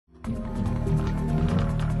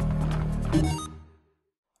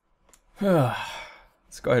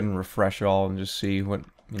Let's go ahead and refresh all and just see what,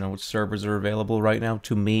 what servers are available right now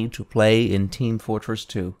to me to play in Team Fortress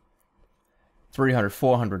 2. 300,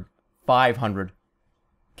 400, 500.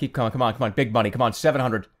 Keep coming, come on, big money, come on,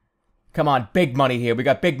 700. Come on, big money here. We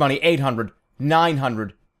got big money, 800,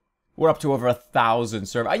 900. We're up to over 1,000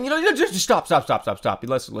 servers. Just stop.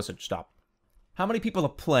 Listen, stop. How many people are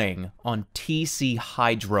playing on TC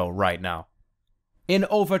Hydro right now? In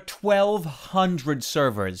over 1,200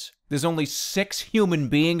 servers, there's only 6 human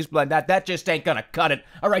beings, but that just ain't gonna cut it.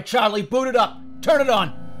 Alright, Charlie, boot it up. Turn it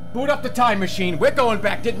on. Boot up the time machine. We're going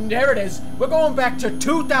back to... There it is. We're going back to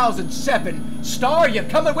 2007. Star, you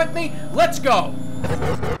coming with me? Let's go.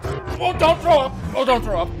 Oh, don't throw up. Oh, don't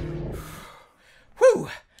throw up. Whew.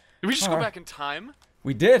 Did we just go back in time?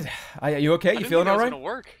 We did. Are you okay? You feeling all right? Gonna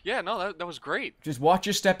work. Yeah, no, that was great. Just watch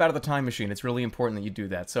your step out of the time machine. It's really important that you do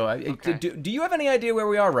that. So, okay. Do you have any idea where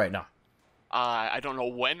we are right now? I don't know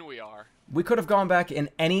when we are. We could have gone back in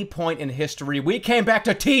any point in history. We came back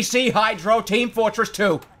to TC Hydro Team Fortress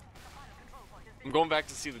 2. I'm going back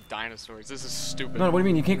to see the dinosaurs. This is stupid. No, what do you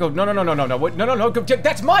mean? You can't go... No.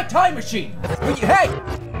 That's my time machine! Hey!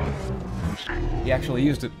 He actually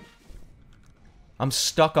used it. I'm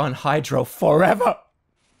stuck on Hydro forever!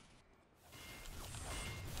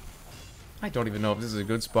 I don't even know if this is a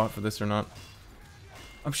good spot for this or not.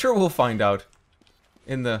 I'm sure we'll find out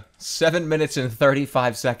in the 7 minutes and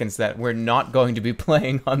 35 seconds that we're not going to be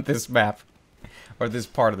playing on this map. Or this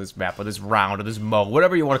part of this map, or this round, or this mode,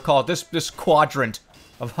 whatever you want to call it, this quadrant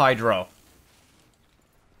of Hydro.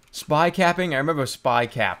 Spy capping? I remember spy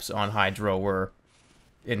caps on Hydro were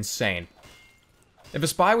insane. If a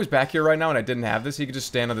spy was back here right now and I didn't have this, he could just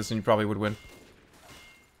stand on this and you probably would win.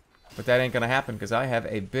 But that ain't gonna happen, because I have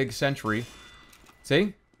a big sentry.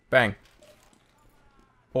 See? Bang.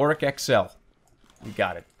 Auric XL. You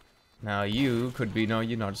got it. Now you could be... No,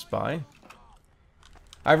 you're not a spy.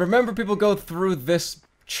 I remember people go through this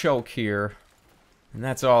choke here. And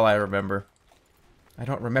that's all I remember. I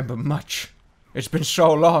don't remember much. It's been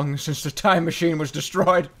so long since the time machine was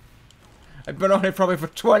destroyed. I've been on it probably for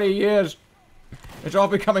 20 years. It's all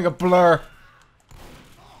becoming a blur.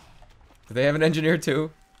 Do they have an engineer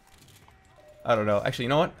too? I don't know. Actually, you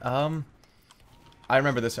know what? I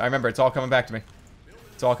remember this. I remember. It's all coming back to me.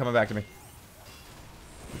 It's all coming back to me.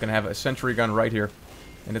 I'm gonna have a sentry gun right here.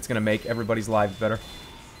 And it's gonna make everybody's lives better.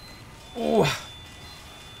 Ooh.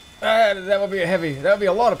 That would be a heavy. That would be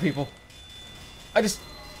a lot of people.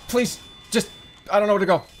 Please, I don't know where to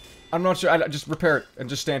go. I'm not sure. Just repair it and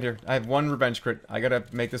just stand here. I have one revenge crit. I gotta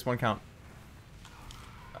make this one count.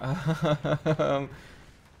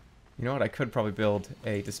 You know what? I could probably build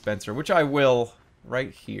a dispenser, which I will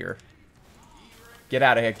right here. Get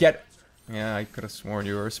out of here. Get. Yeah, I could have sworn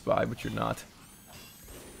you were a spy, but you're not.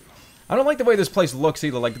 I don't like the way this place looks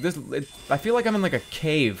either. Like this, I feel like I'm in like a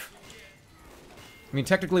cave. I mean,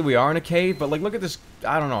 technically we are in a cave, but like, look at this.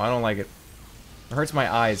 I don't know. I don't like it. It hurts my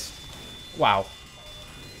eyes. Wow.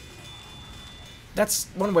 That's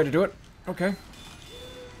one way to do it. Okay.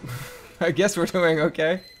 I guess we're doing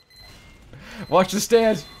okay. Watch the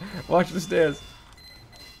stairs. Watch the stairs.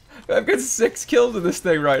 I've got 6 kills in this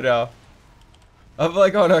thing right now. I'm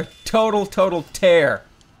like on a total tear.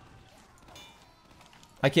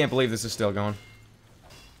 I can't believe this is still going.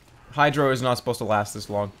 Hydro is not supposed to last this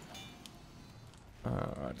long.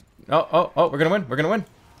 Oh, we're gonna win. We're gonna win.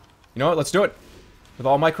 You know what? Let's do it. With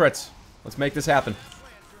all my crits. Let's make this happen.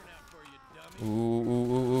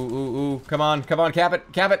 Ooh. Come on, cap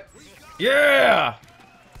it. Cap it. Yeah!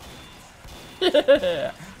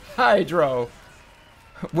 Yeah! Hydro.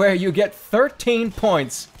 Where you get 13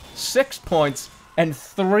 points, 6 points, and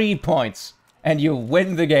 3 points. And you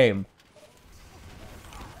win the game.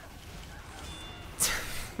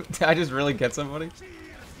 Did I just really get somebody?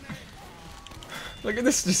 Look at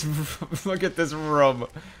this, look at this room.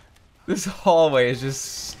 This hallway is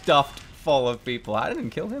just stuffed full of people. I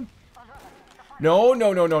didn't kill him. No.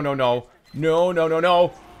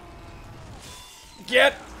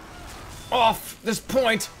 Get off this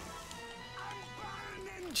point.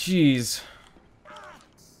 Jeez.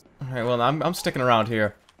 Alright, well, I'm sticking around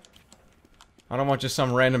here. I don't want just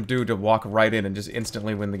some random dude to walk right in and just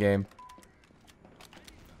instantly win the game.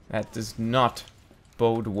 That does not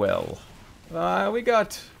bode well.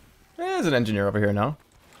 There's an engineer over here now.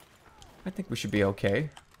 I think we should be okay.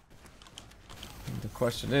 And the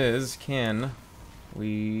question is, can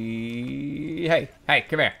we... Hey,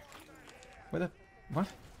 come here. What?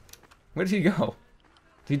 Where did he go?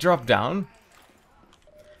 Did he drop down?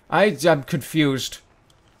 I'm confused.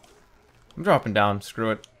 I'm dropping down,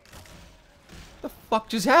 screw it. What the fuck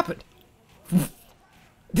just happened?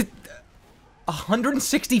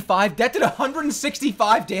 165? That did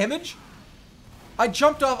 165 damage? I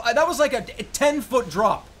jumped off. That was like a 10-foot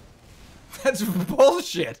drop. That's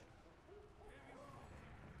bullshit.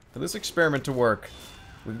 For this experiment to work,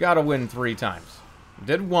 we've got to win 3 times. We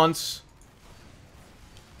did once.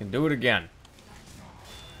 Can do it again.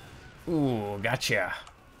 Ooh, gotcha.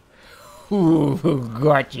 Ooh,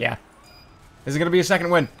 gotcha. Is it gonna be a second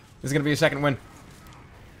win? Is it gonna be a second win?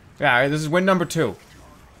 Yeah, this is win number 2.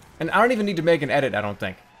 And I don't even need to make an edit, I don't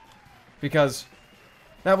think. Because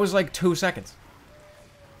that was like 2 seconds.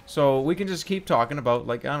 So we can just keep talking about,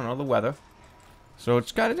 like, I don't know, the weather. So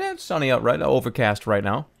it's it's sunny out, right? Overcast right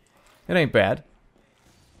now. It ain't bad.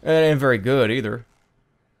 It ain't very good either.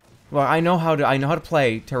 Well, I know how to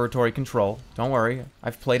play territory control. Don't worry.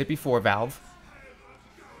 I've played it before, Valve.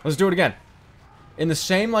 Let's do it again. In the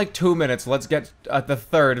same, like, 2 minutes, let's get the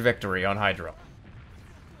 3rd victory on Hydro.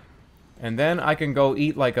 And then I can go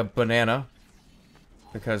eat, like, a banana.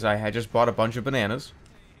 Because I had just bought a bunch of bananas.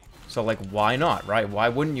 So, like, why not, right? Why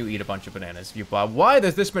wouldn't you eat a bunch of bananas? Why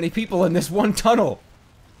there's this many people in this one tunnel?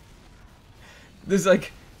 This is,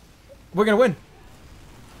 like... We're gonna win.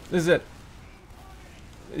 This is it.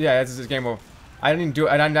 Yeah, this is game over. I didn't do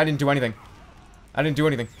anything. I didn't do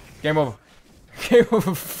anything. Game over. Game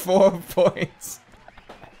over 4 points.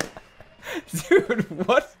 Dude,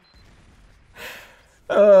 what?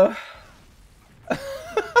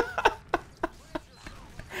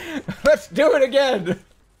 Let's do it again.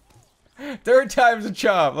 3rd time's a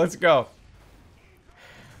charm. Let's go.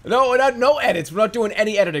 No, no edits. We're not doing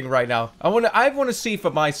any editing right now. I want to see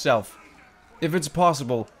for myself if it's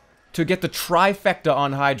possible to get the trifecta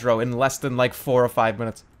on Hydro in less than like 4 or 5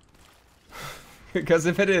 minutes. Because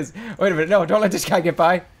if it is, wait a minute. No, don't let this guy get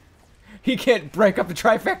by. He can't break up the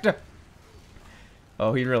trifecta.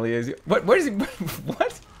 Oh, he really is. What? Where is he?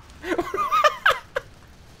 What?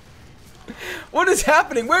 What is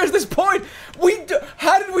happening? Where is this point?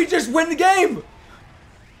 How did we just win the game?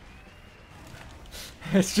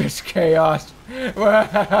 It's just chaos.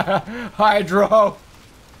 Hydro.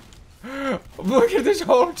 Look at this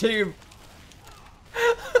whole team.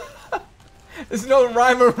 There's no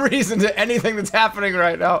rhyme or reason to anything that's happening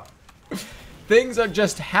right now. Things are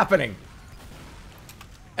just happening.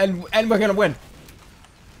 And we're gonna win.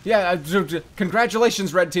 Yeah,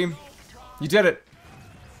 congratulations, Red Team. You did it.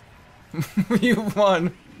 You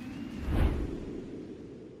won.